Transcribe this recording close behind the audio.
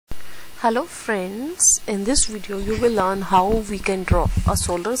Hello friends, in this video you will learn how we can draw a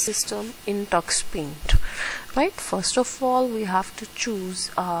solar system in TUX Paint. Right, first of all we have to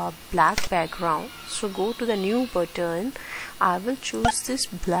choose a black background. So go to the new button. I will choose this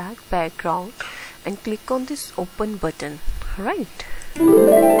black background and click on this open button. Right,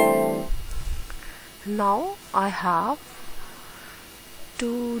 now I have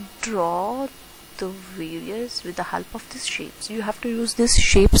to draw the various with the help of these shapes. You have to use this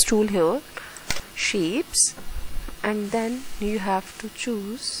shapes tool here, shapes, and then you have to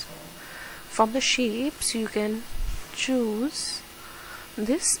choose from the shapes. You can choose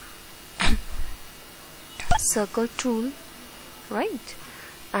this circle tool, right?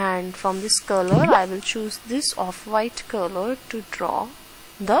 And from this color I will choose this off-white color to draw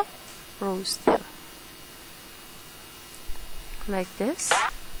the rose there, like this.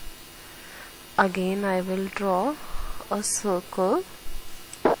 Again I will draw a circle,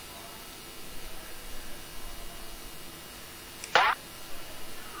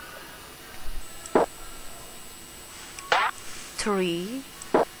 three,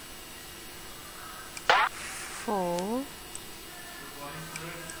 4,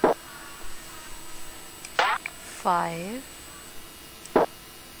 5,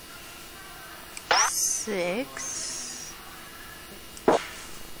 6,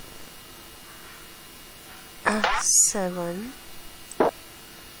 7,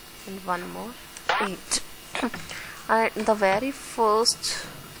 and one more, 8. And the very first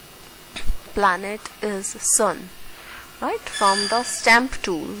planet is Sun. Right, from the stamp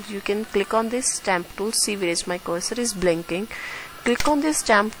tool you can click on this stamp tool. See where is my cursor is blinking. Click on this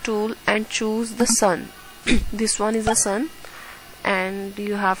stamp tool and choose the Sun. This one is the Sun, and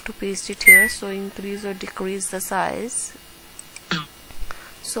you have to paste it here, so increase or decrease the size.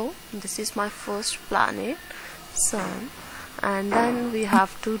 So this is my first planet, Sun, and then we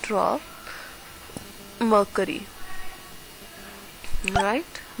have to draw Mercury. Right,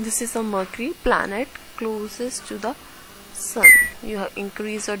 this is a Mercury planet closest to the Sun. You have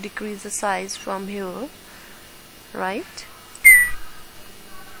increase or decrease the size from here, right?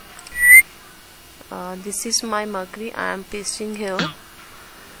 This is my Mercury. I am pasting here.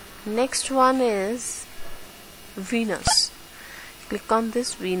 Next one is Venus. Click on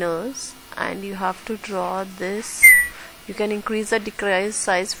this Venus and you have to draw this. You can increase or decrease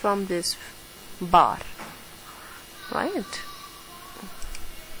size from this bar, right?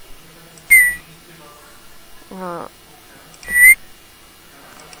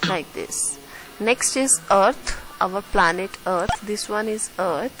 Like this. Next is Earth, our planet Earth. This one is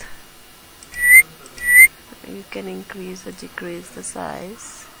Earth. You can increase or decrease the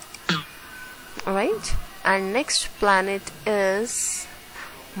size, right? And next planet is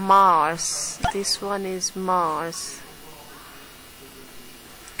Mars. This one is Mars.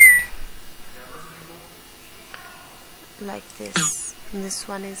 Like this. This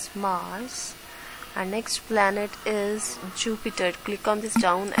one is Mars. And next planet is Jupiter. Click on this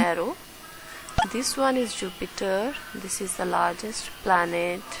down arrow. This one is Jupiter. This is the largest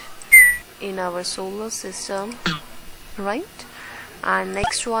planet in our solar system, right? And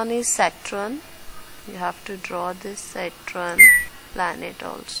next one is Saturn. You have to draw this Saturn planet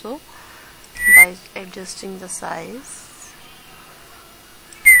also by adjusting the size.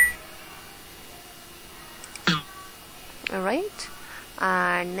 Alright,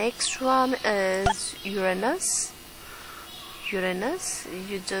 and next one is Uranus. Uranus,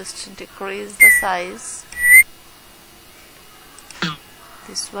 you just decrease the size.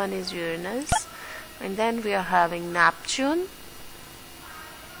 This one is Uranus. And then we are having Neptune.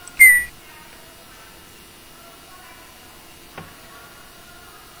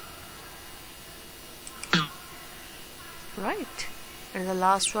 Right, and the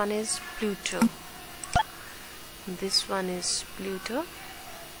last one is Pluto. This one is Pluto.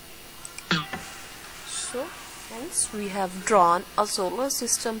 So friends, we have drawn a solar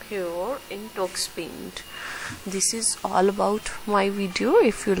system here in TUX Paint. This is all about my video.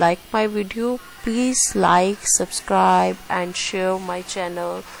 If you like my video, please like, subscribe and share my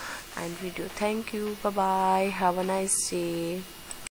channel and video. Thank you. Bye bye. Have a nice day.